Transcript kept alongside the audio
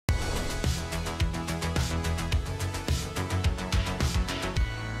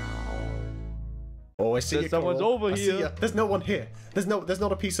Oh, I see you. Someone's over here. There's no one here. There's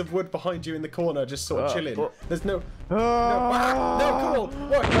not a piece of wood behind you in the corner, just sort of chilling. There's no. No, Coral.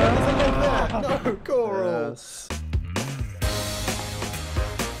 What? There's a log there. No, Coral. Yes.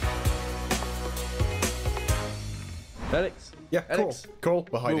 Alex. Yeah, Alex. Coral.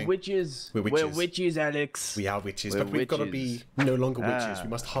 We're hiding. We're witches. We're witches, Alex. We are witches, but we've got to be no longer witches. We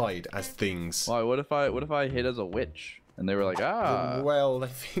must hide as things. Why? What if I hid as a witch? And they were like, well, I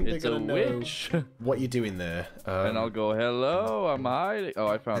think they're gonna know witch. what you're doing there. And I'll go, hello, I'm hiding. Oh,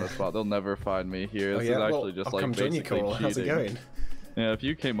 I found a spot. They'll never find me here. This is actually just I'll like come join you, Coral. cheating. How's it going? Yeah, if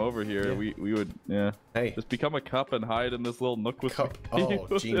you came over here, we would, Hey. just become a cup and hide in this little nook with Cup. me.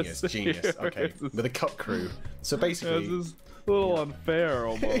 Oh, genius. Okay, with a cup crew. So basically, this is a little unfair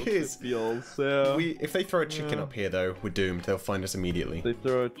almost. It is. It feels. Yeah. If they throw a chicken up here, though, we're doomed. They'll find us immediately. They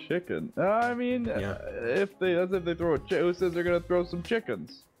throw a chicken. I mean, if they throw a chicken, who says they're gonna throw some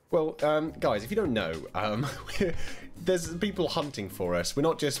chickens? Well, guys, if you don't know, there's people hunting for us. We're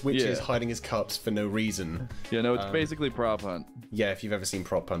not just witches hiding as cups for no reason. Yeah, no, it's basically prop hunt. Yeah, if you've ever seen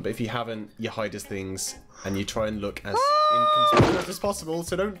prop hunt, but if you haven't, you hide as things and you try and look as inconspicuous as possible.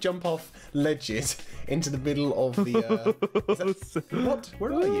 So don't jump off ledges into the middle of the. What?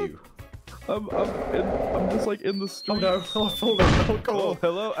 Where are you? I'm just like in the street. Oh no! Oh, I've fallen. Oh, Coral. Oh,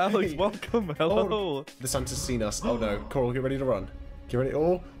 hello, Alex. Welcome. Hello. Oh, the Santa's seen us. Oh no, Coral, get ready to run. Get ready.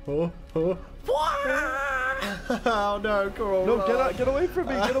 Oh. Oh no, Coral. No, get away from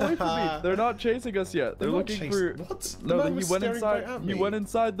me. Get away from me. They're not chasing us yet. They're looking for. What? No, he went inside. He went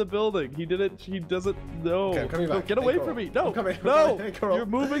inside the building. He didn't. He doesn't. No. Okay, I'm coming back. No, get away from me. No. I'm coming. No. Hey, Coral. You're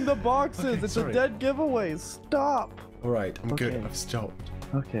moving the boxes. Okay, it's sorry. a dead giveaway. Stop. All right, I'm good. Okay. I've stopped.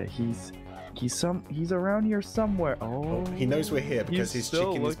 Okay, he's around here somewhere. Oh, He knows we're here because his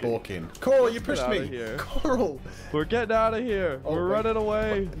still chicken is looking. balking. Coral, you Get pushed outta me. here. Coral. We're getting out of here. Oh, We're wait. running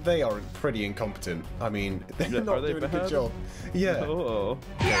away. They are pretty incompetent. I mean, they're not they doing a good bad? job. Yeah. Oh.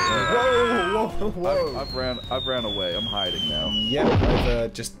 Whoa. I've ran away. I'm hiding now. Yeah,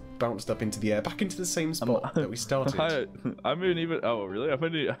 I've just bounced up into the air, back into the same spot that we started. I'm in even. Oh, really? I'm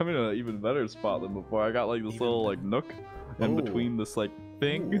in an even better spot than before. I got like this little like nook in between this like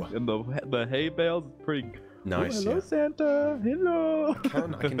thing and the hay bales. It's pretty. Nice. Oh, hello, Santa. Hello.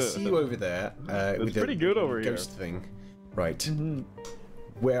 I can see you over there. With pretty good over here. Ghost thing. Right.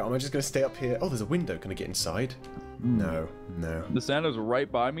 Where am I just gonna stay up here? Oh, there's a window. Can I get inside? No. The Santa's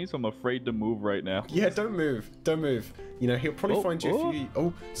right by me, so I'm afraid to move right now. Yeah, don't move. Don't move. You know, he'll probably find you if you...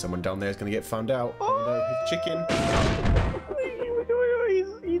 Oh, someone down there is gonna get found out. Oh no, his chicken.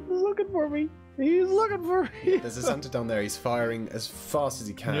 He's looking for me. He's looking for me. There's a Santa down there. He's firing as fast as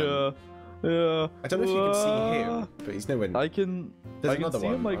he can. Yeah. I don't know if you can see him, but he's nowhere. I can. There's I can another see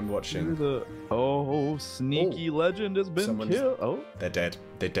one him, like, I'm watching. Sneaky legend has been killed. Oh, they're dead.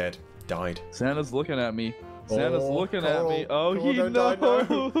 They're dead. Died. Santa's looking at me. Santa's looking at me. Oh, Coral, he don't knows. die.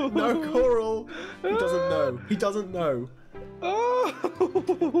 No, Coral. He doesn't know. He doesn't know. Oh.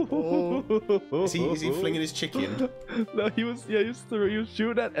 Is he flinging his chicken? No, he was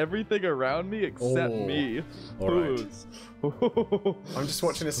shooting at everything around me except me. All right. I'm just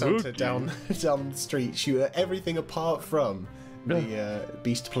watching a Santa down the street shoot at everything apart from the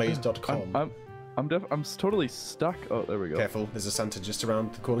beastplays.com. I'm totally stuck. Oh, there we go. Careful, there's a Santa just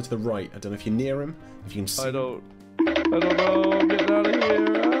around the corner to the right. I don't know if you're near him, if you can see. I don't know. I'm getting out of here.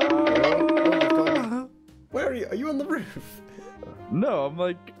 Oh, where are you? Are you on the roof? No, I'm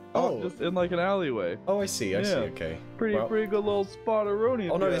like just in like an alleyway. Oh, I see. I see. Okay. Pretty good little spot-a-roni.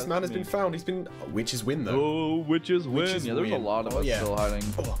 Oh no, this man has been found. He's been. Witches win though. Oh, witches win. Yeah, there's a lot of us still hiding.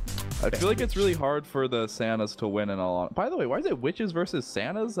 I feel like it's really hard for the Santas to win in all. By the way, why is it witches versus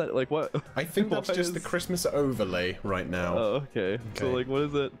Santas? That like what? I think that's just the Christmas overlay right now. Oh, okay. So like, what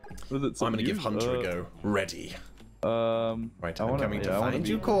is it? What is it? I'm gonna give Hunter a go. Ready. Right, I'm coming to find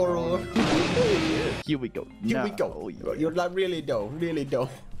you, Coral. Here we go. Here we go. You're like really dough.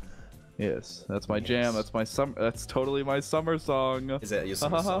 Yes, that's my jam. That's my That's totally my summer song. Is it your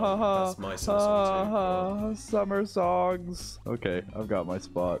summer song? That's my summer song too. Summer songs. Okay, I've got my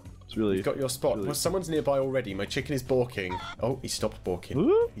spot. It's really. You've got your spot. Well, someone's nearby already. My chicken is balking. Oh, he stopped balking.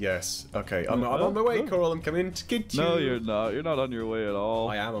 Ooh. Yes. Okay, I'm on my way, Coral. I'm coming to get you. No, you're not. You're not on your way at all.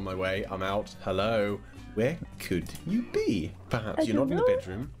 I am on my way. I'm out. Hello. Where could you be? Perhaps you're not in the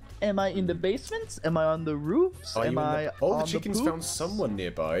bedroom. Am I in the basements? am I on the roofs? Am I Oh, on the chicken's the found someone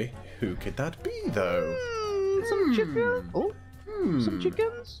nearby. Who could that be, though? Some chicken. Oh, some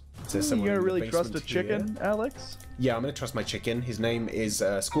chickens. Is there someone You're in gonna the really trust a basement here? chicken, Alex? Yeah, I'm gonna trust my chicken. His name is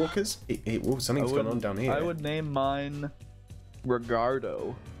Squawkers. Oh, something's gone on down here. I would name mine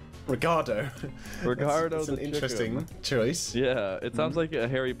Rigardo. Ricardo. Ricardo That's an the interesting chicken. choice. Yeah, it sounds like a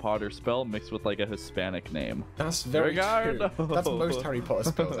Harry Potter spell mixed with like a Hispanic name. That's very Ricardo. true. That's most Harry Potter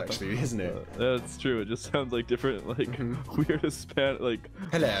spells, actually, isn't it? That's true. It just sounds like different, like weird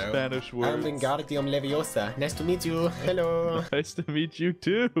Hello. Spanish words. I'm Wingardium Leviosa. Nice to meet you. Hello. Nice to meet you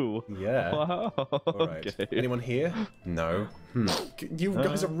too. Yeah. Wow. All right. Okay. Anyone here? No. You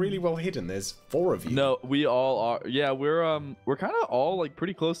guys are really well hidden. There's 4 of you. No, we all are. Yeah, we're kind of all like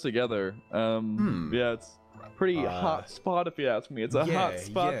pretty close together. Yeah, it's a pretty hot spot if you ask me. It's a hot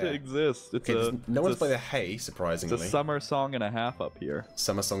spot to exist. It's no one's by the hay, surprisingly. It's a summer song and a half up here.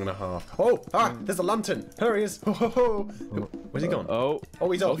 Summer song and a half. Oh, there's a lantern. There he is. Ho, ho, ho. Where's he gone?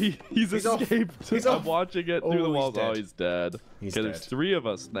 He's off. He's escaped. He's I'm off. watching it through the walls. Dead. Oh, he's dead. He's Okay, dead. there's 3 of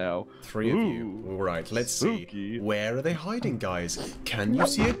us now. 3 of you. All right, let's see. Spooky. Where are they hiding, guys? Can you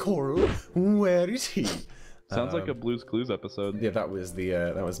see a coral? Where is he? Sounds like a Blue's Clues episode. Yeah, that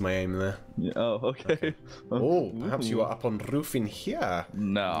was my aim there. Yeah, oh, okay. Oh, perhaps you are up on roof in here.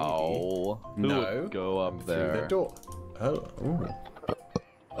 No. Who No. would go up Through there? the door. Oh. Ooh.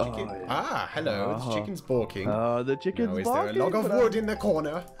 Chicken. Hello. The chicken's balking. The chicken's Now, is there a barking, log of but wood in the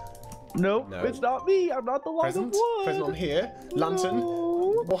corner? Nope, No. it's not me. I'm not the log Present? of wood. Present on here. Lantern.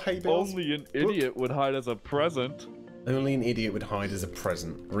 No. More hay bales. Only an idiot would hide as a present. Only an idiot would hide as a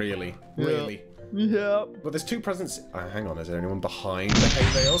present. Really? Really? Yeah. But there's 2 presents. Hang on. Is there anyone behind the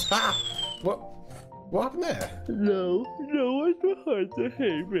hay bales? What? What happened there? No one's behind the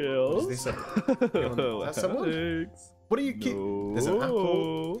hay bales. Is this that's someone? Alex. What do you keep? There's an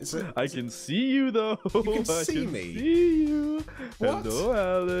apple. I can see you though. You can I see can me? See you. What? Hello,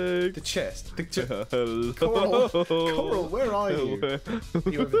 Alex. The chest. Hello. Coral, where are you?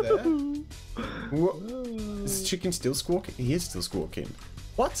 Are you over there? What? Is the chicken still squawking? He is still squawking.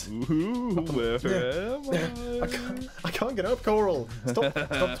 What? Ooh, where am I? I can't get up, Coral. Stop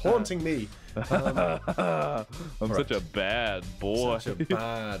taunting me. I'm such a bad boy. Such a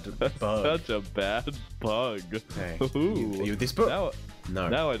bad bug. Such a bad bug. Hey, Ooh. are you this book? No.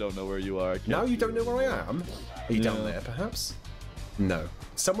 Now I don't know where you are. I can't Now you see don't know where I am? Are you down No. there, perhaps? No.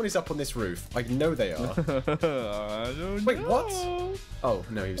 Someone is up on this roof. I know they are. I don't Wait, know. what? Oh,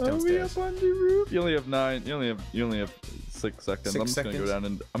 no, he was Are we downstairs. up on the roof? You only have 9. You only have 6 seconds. 6 I'm just gonna go seconds? down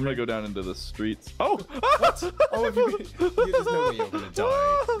and I'm gonna go down into the streets. Oh! What? Oh, have you been... There's no way you're gonna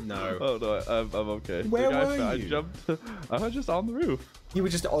die. No. Oh no, I'm okay. Where were I you? jumped. I was just on the roof. You were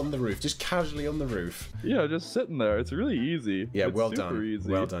just on the roof, just casually on the roof. Yeah, just sitting there. It's really easy. Yeah, it's well super done.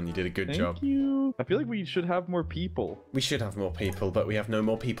 Easy. Well done. You did a good job. Thank you. I feel like we should have more people. We should have more people, but we have no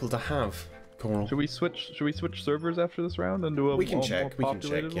more people to have. Coral. Should we switch servers after this round and do a We can more check. We can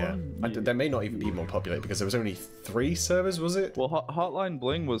check. populated Yeah. one? There may not even be more populated because there was only 3 servers, was it? Well, Hotline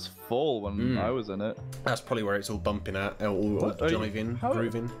Bling was full when I was in it. That's probably where it's all bumping at, all What are you- jiving, how-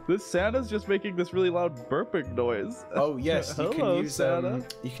 grooving. This Santa's just making this really loud burping noise. Oh yes, you can Hello, use Santa.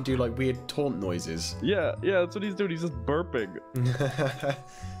 you can do like weird taunt noises. Yeah, that's what he's doing. He's just burping.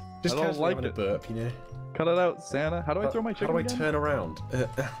 Just I don't casually like having a it. burp, you know. Cut it out, Santa. How do I throw my chicken How do I again? turn around?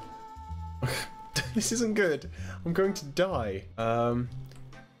 This isn't good. I'm going to die.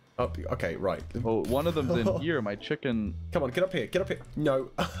 Okay, right. Oh, one of them's in here. My chicken. Come on, get up here. Get up here. No.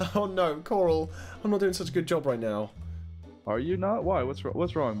 Oh no, Coral. I'm not doing such a good job right now. Are you not? Why?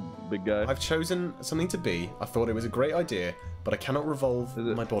 What's wrong, big guy? I've chosen something to be. I thought it was a great idea, but I cannot revolve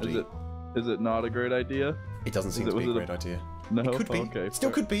my body. Is it not a great idea? It doesn't seem to be a great idea. No. It could be. Okay. Still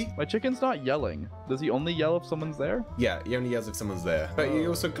could be. My chicken's not yelling. Does he only yell if someone's there? Yeah, he only yells if someone's there. But he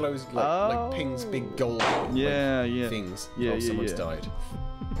also glows like pings big gold Yeah, yeah. things. Yeah, Oh, yeah, someone's yeah. died.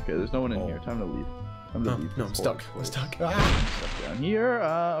 Okay, there's no one in here. Time to leave. Time to leave. No, I'm this stuck. horrible I'm stuck. place. Ah! Stuck down here.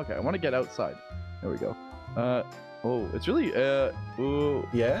 Okay, I want to get outside. There we go. Oh, it's really ooh.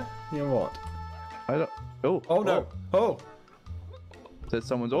 Yeah? You know what? I don't. Oh. Oh no. Oh. Says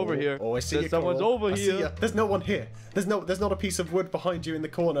someone's over here. Oh, I see Says you. someone's Coral. over I see here. ya. There's no one here. There's not a piece of wood behind you in the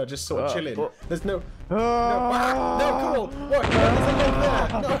corner, just sort of chilling. There's no. No, Coral. What? There's a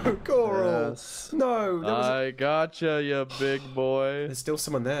log there. No, Coral. Yes. No. There was I gotcha, you big boy. There's still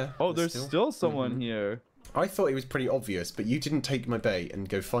someone there. Oh, there's still someone here. I thought it was pretty obvious, but you didn't take my bait and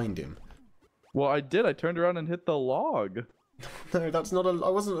go find him. Well, I did. I turned around and hit the log. No, that's not a. I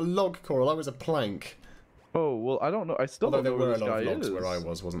wasn't a log, Coral. I was a plank. Oh, well, I don't know. I still Although don't know there were where a this lot guy of logs is. where I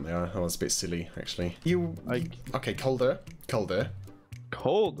wasn't there? I was a bit silly, actually. Okay, colder,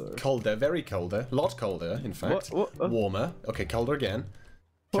 very colder, lot colder, in fact. What? Warmer. Okay, colder again.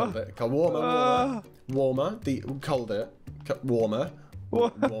 Colder, warmer. The colder, warmer.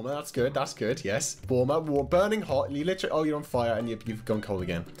 Warmer. That's good. Yes, warmer. Burning hot. You literally. Oh, you're on fire, and you've gone cold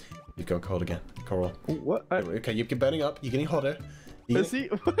again. You've gone cold again, Coral. What? Okay, you're burning up. You're getting hotter. Is he?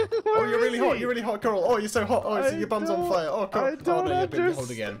 Oh, you're really hot. You're really hot, Coral. Oh, you're so hot. Oh, your bum's on fire. Oh, Coral. Oh, no, you're being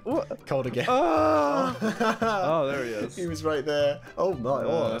cold again. What? Cold again. Oh, there he is. He was right there. Oh my.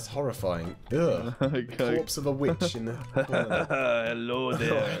 Oh, that's horrifying. Ugh. Okay. Corpse of a witch in the corner. Hello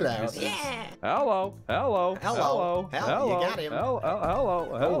there. Hello. Yeah. Hello. Hello. Hello. Hello. You got him.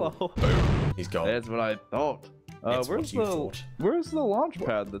 Hello. Boom. He's gone. That's what I thought. It's what you thought. Where's the launch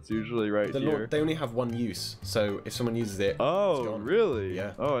pad that's usually right here? They only have one use, so if someone uses it, it's Oh, gone. really?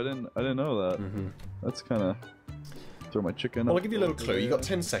 Yeah. Oh, I didn't know that. That's kind of throw my chicken. Well, up I'll give you a little clue. You got there.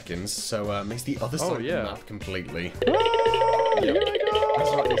 10 seconds, so it's the other side of the map completely. Ah, Yep. here I go.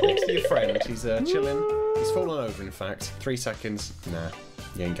 That's right. He's next to your friend. He's chilling. He's fallen over. In fact, 3 seconds. Nah,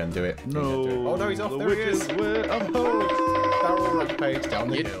 you ain't gonna do it. You ain't gonna do it. No. Oh no, he's off. The There he witch is. Barrel rampage down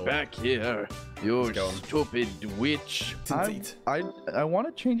the Get hill. back here, you Let's go on. stupid witch. I want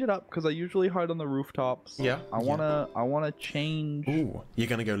to change it up because I usually hide on the rooftops. Yeah, I wanna change Ooh, you're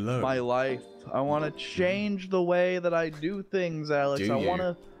gonna go low. my life. I want to change the way that I do things, Alex. Do I you? want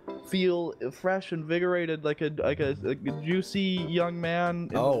to feel fresh, invigorated, like a juicy young man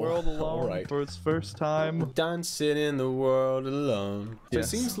in the world alone alright. for its first time. Dancing in the world alone. So Yes.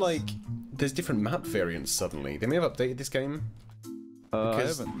 it seems like there's different map variants suddenly. They may have updated this game. I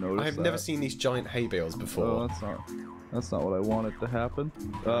Because haven't noticed. I've never seen these giant hay bales before. Oh, that's not what I wanted to happen.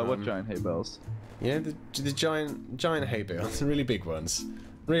 What giant hay bales? Yeah, the giant hay bales, the really big ones.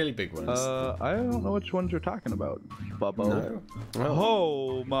 Really big ones. I don't know which ones you're talking about, Bubbo. No. Well,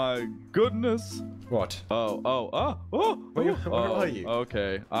 Oh my goodness! what? Oh! Where are you?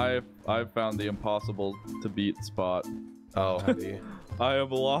 Okay, I've found the impossible to beat spot. Oh, have you? I am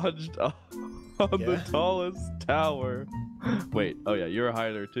lodged on the tallest tower. Wait, oh yeah, you're a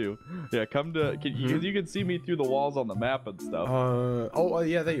hider too. Yeah, come to, you can see me through the walls on the map and stuff.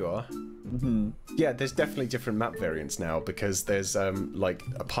 Yeah, there you are. Yeah, there's definitely different map variants now because there's like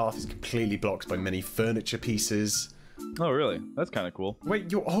a path is completely blocked by many furniture pieces. Oh really? That's kind of cool.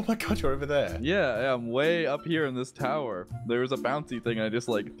 Wait, oh my god, you're over there. Yeah, I'm way up here in this tower. There was a bouncy thing, and I just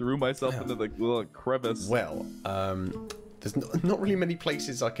like threw myself into the little crevice. Well, there's not really many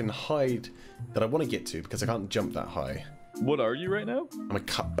places I can hide that I want to get to because I can't jump that high. What are you right now? I'm a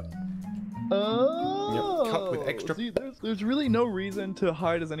cup. Oh, cup with extra. See, there's really no reason to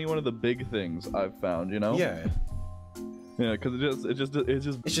hide as any one of the big things I've found, you know? Yeah. Yeah, because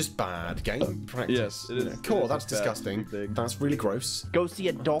It's just bad game practice. Yes, it is. Cool, It is that's just bad, disgusting. big. That's really gross. Go see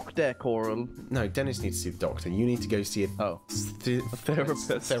a doctor, Coral. No, Dennis needs to see the doctor. You need to go see a therapist.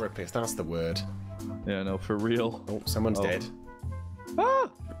 Therapist, that's the word. Yeah, no, for real. Oh, someone's dead. Ah!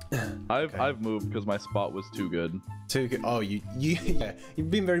 I've moved because my spot was too good. Too good. Oh, yeah, you've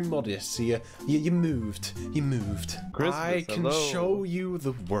been very modest. So you moved. You moved. Christmas, I can hello. show you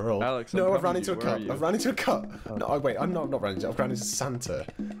the world. Alex, no, I'm I've run coming into a to you. Where cup. are you? I've run into a cup. No, wait, I'm not running into. I've run into Santa.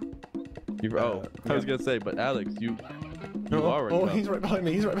 I was gonna say, but Alex, you already. Oh, he's right behind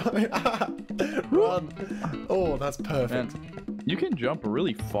me. He's right behind me. Run. Oh, that's perfect. Man, you can jump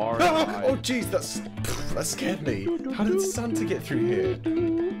really far. Oh, jeez, that scared me. How did Santa get through here?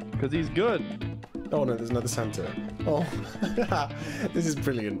 Because he's good. Oh no, there's another Santa. Oh, this is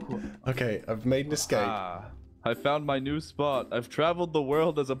brilliant. Okay, I've made an escape. I found my new spot. I've traveled the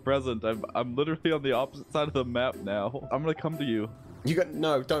world as a present. I'm literally on the opposite side of the map now. I'm gonna come to you. You got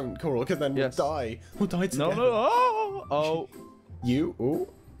no, don't, Coral, because then Yes. we'll die. We'll die together. No. Oh. You? Ooh.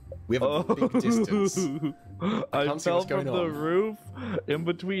 We have a big distance. I can't see fell what's from going the on. roof in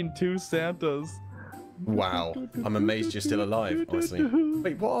between two Santas. Wow. I'm amazed you're still alive, honestly.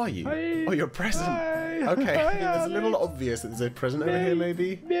 Wait, what are you? Hi. Oh, you're a present. Hi. Okay, Hi, it's a little Alex. obvious that there's a present over here,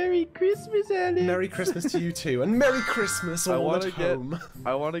 maybe. Merry Christmas, Alex. Merry Christmas to you too, and Merry Christmas all at home.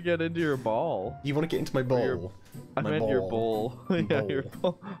 I want to get into your ball. You want to get into my bowl? I meant your bowl. Yeah, Bowl. your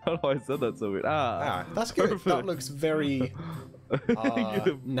bowl. I don't know why I said that so weird. Ah, that's good. Perfect. That looks very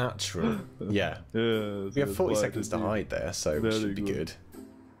natural. Yeah. Yes, We have yes, 40 glad seconds to see. hide there, so it Very should be good.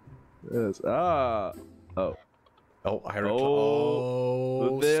 good. Yes. Oh. Oh, I heard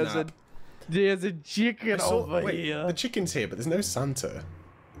Oh, there's a chicken over wait, here. the chicken's here, but there's no Santa.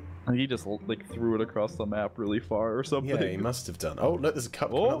 He just like threw it across the map really far or something. Yeah, he must have done. Oh, look, there's a cup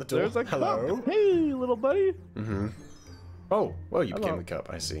coming Oh, out the door. there's a Hello. cup. Hey, little buddy. Oh, well, you Hello. became the cup,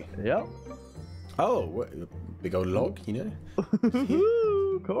 I see. Yep. Oh, big old log, you know?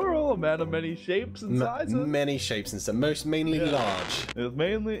 Woohoo! Coral, a man of many shapes and sizes. Many shapes and stuff. Mainly large. It's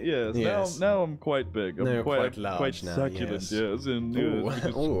mainly yes. Yes. Now I'm quite big. I'm No, quite I'm large quite now, succulent. yes. And Ooh, you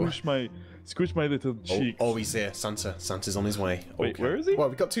just ooh. squish my little cheeks. Oh, he's here. Santa's on his way. Wait, Okay. where is he? Well,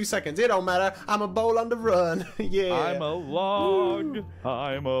 we've got 2 seconds. It don't matter. I'm a bowl on the run. Yeah. I'm a log.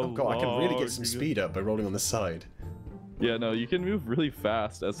 I'm a Oh god, I can really get some log. speed up by rolling on the side. Yeah, no, you can move really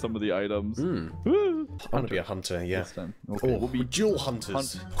fast as some of the items. I want to be a hunter, yeah. This time. Okay, we'll be dual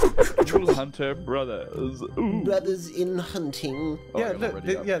hunters. Jewel Hunter brothers. Ooh. Brothers in hunting. Oh, Yeah, I got look,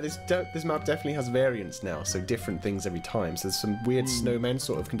 already up. yeah. This map definitely has variants now, so different things every time. So there's some weird snowmen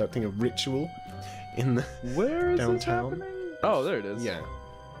sort of conducting a ritual in the Where is downtown. this happening? Oh, there it is. Yeah,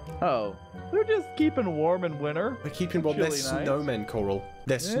 Oh, they're just keeping warm in winter. we're keeping well. They're Chilly nights. snowmen, Coral.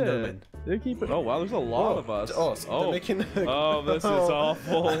 They're snowmen. They're keeping. Oh wow, there's a lot of us. They're making. Oh, this is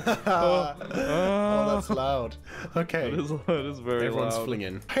awful. Oh, that's loud. Okay. It is very Everyone's loud.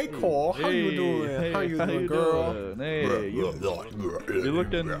 flinging. Hey, Cor, how you doing? Hey, how you doing, girl? doing? Hey, you're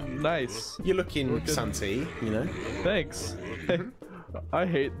looking nice. You're looking Santy, you know. Thanks. I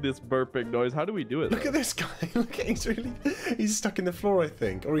hate this burping noise. How do we do it? Look at this guy. Look at he's stuck in the floor, I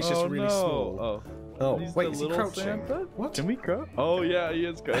think, or he's just really small. Oh. Oh, He's wait, the is he little crouching? Santa? What? Can we crouch? Oh yeah, he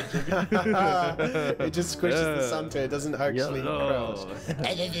is crouching. It just squishes the Santa. It doesn't actually crouch.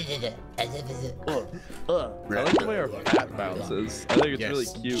 I like the way our cat bounces. I think it's really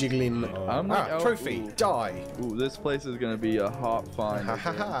cute. Jiggling. I'm like, oh, Trophy. ooh. Die. Ooh, this place is gonna be a hot find. Ha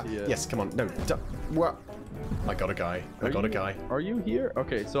ha ha. Yeah. Yes, come on. No. What? I got a guy. I got a guy. Are you here?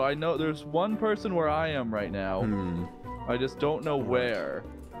 Okay, so I know there's one person where I am right now. I just don't know where.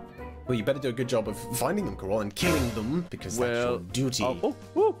 Well, you better do a good job of finding them, Coral, and killing them, because that's your duty.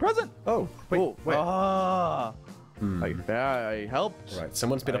 Oh, present! Oh, wait, where? Ah! I helped. Right,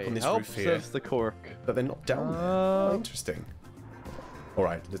 someone's been up on this helped, roof here, says the cork. but they're not down there. Oh, interesting. All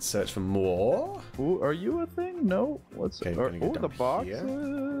right, let's search for more. Ooh, are you a thing? No. What's Okay, we're gonna go the down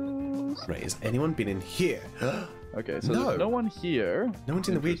boxes? Right, has anyone been in here? Okay, so No. there's no one here. No one's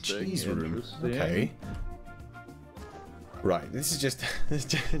in the weird Interesting, cheese room. interesting. Okay. Right, this is just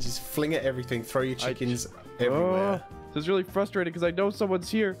just fling at everything, throw your chickens everywhere. This is really frustrating because I know someone's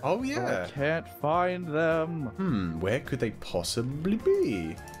here. Oh but yeah. I can't find them. Where could they possibly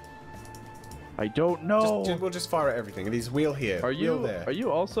be? I don't know. We'll just fire at everything. These wheel here. Are wheel you there. are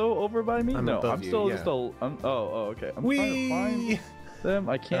you also over by me? I'm no, above I'm you, still yeah. just a. Okay. I'm trying to find them.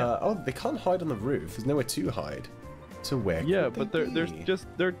 I can't. Oh, they can't hide on the roof. There's nowhere to hide. So where? Yeah, could but they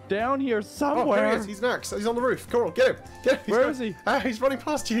they're down here Oh, somewhere. there he is. He's next. He's on the roof. Coral, get him. Get him. Where is he? He's running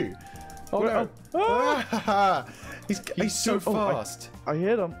past you. Oh Where- no. He's so fast. I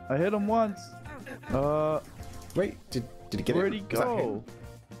hit him. I hit him once. Wait, did he get Where'd it? he Was that him? go?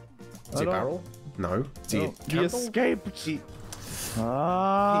 Is he a barrel? No. Is he a He candle? escaped. He's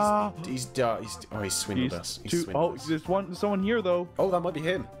swindled us. He's swindled us. There's someone here though. Oh, that might be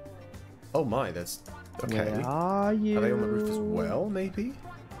him. Oh my, that's okay. Where are you? Are they on the roof as well? Maybe.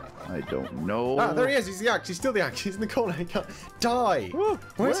 I don't know. Ah, there he is. He's the axe. He's still the axe. He's in the corner. He can't die. Whoa,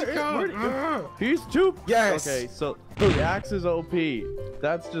 Where's he where- gone? He's too. Yes. Okay, so the axe is OP.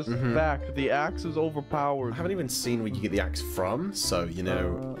 That's just fact. The axe is overpowered. I haven't even seen where you get the axe from, so you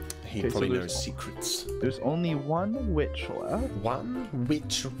know he okay, so probably there's- knows secrets. There's only one witch left. One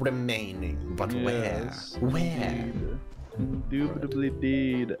witch remaining, but Yes, where? indeed. Indubitably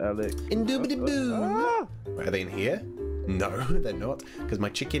deed, Alex. Indubitaboo. Ah! Are they in here? No, they're not, because my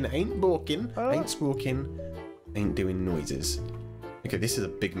chicken ain't barking, ain't squawking, ain't doing noises. Okay, this is a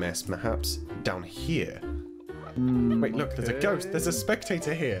big mess, perhaps. Down here. Wait, look, there's a ghost. There's a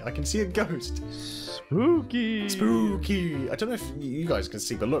spectator here. I can see a ghost. Spooky. Spooky. I don't know if you guys can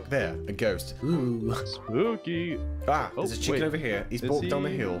see, but look there, a ghost. Ooh. Spooky. Ah, there's a chicken wait. over here. He's Is walked down the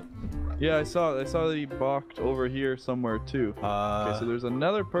he- hill. Yeah, I saw that he balked over here somewhere too. Okay, so there's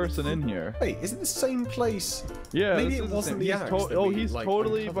another person in here. Wait, is it the same place? Yeah, Maybe this it is wasn't same. the He's axe that we, he's like,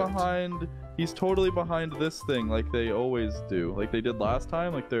 totally uncovered. behind. He's totally behind this thing, like they always do, like they did last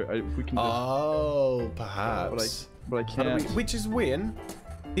time. Like we can. Just, Oh, perhaps. but I How do can't. Which is win?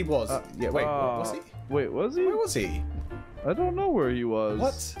 He was. Yeah, wait, what was he? Wait, was he? Where was he? I don't know where he was.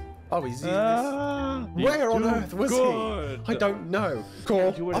 What? Oh, he's Where Where on earth was he? I don't know.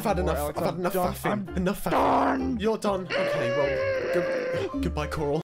 Cool. do I've had anything more, enough. Alex. I've had I'm enough done. faffing. I'm Enough faffing. You're done. Okay, well, goodbye, Coral.